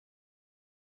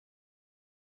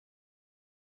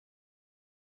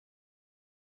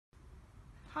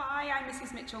Hi, I'm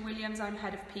Mrs Mitchell-Williams, I'm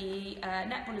Head of PE.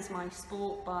 Netball is my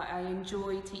sport, but I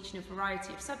enjoy teaching a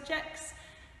variety of subjects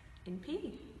in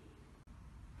PE.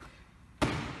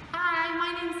 Hi,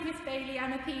 my name's Miss Bailey,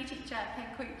 I'm a PE teacher at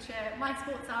Pencoedtre. My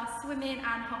sports are swimming and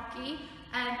hockey,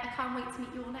 and I can't wait to meet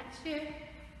you all next year.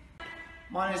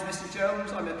 My name is Mr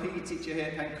Jones, I'm a PE teacher here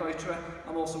at Pencoedtre.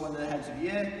 I'm also one of the heads of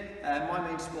year. My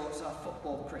main sports are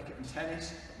football, cricket and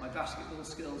tennis, but my basketball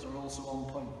skills are also on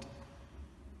point.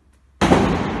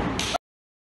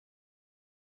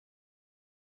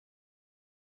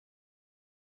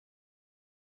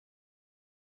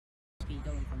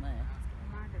 Going from there.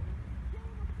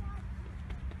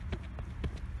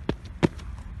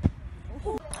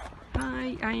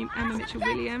 Hi, I'm Emma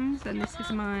Mitchell-Williams and this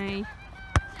is my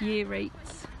Year 8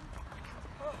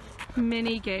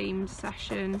 mini game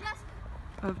session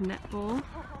of netball.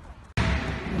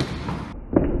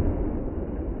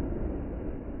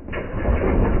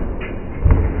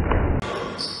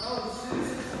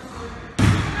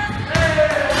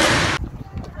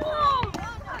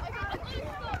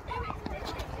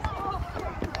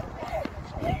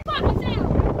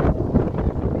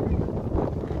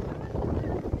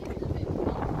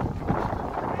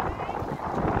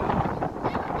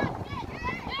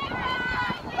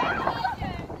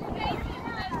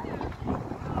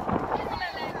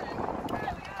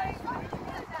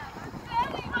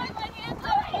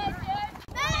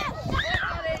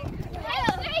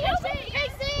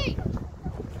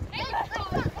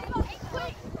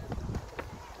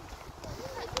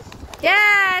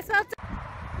 Yes, well done.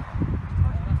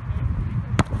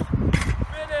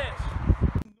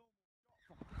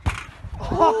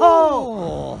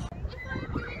 Oh!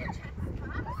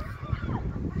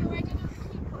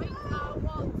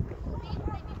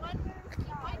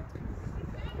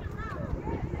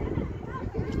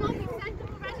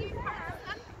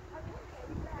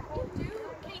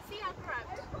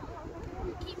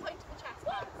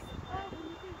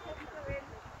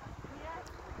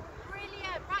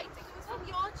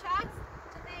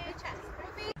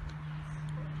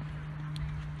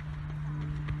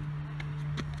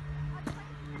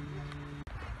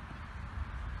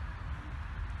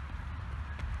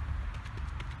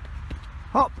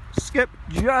 Hop, skip,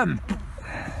 jump.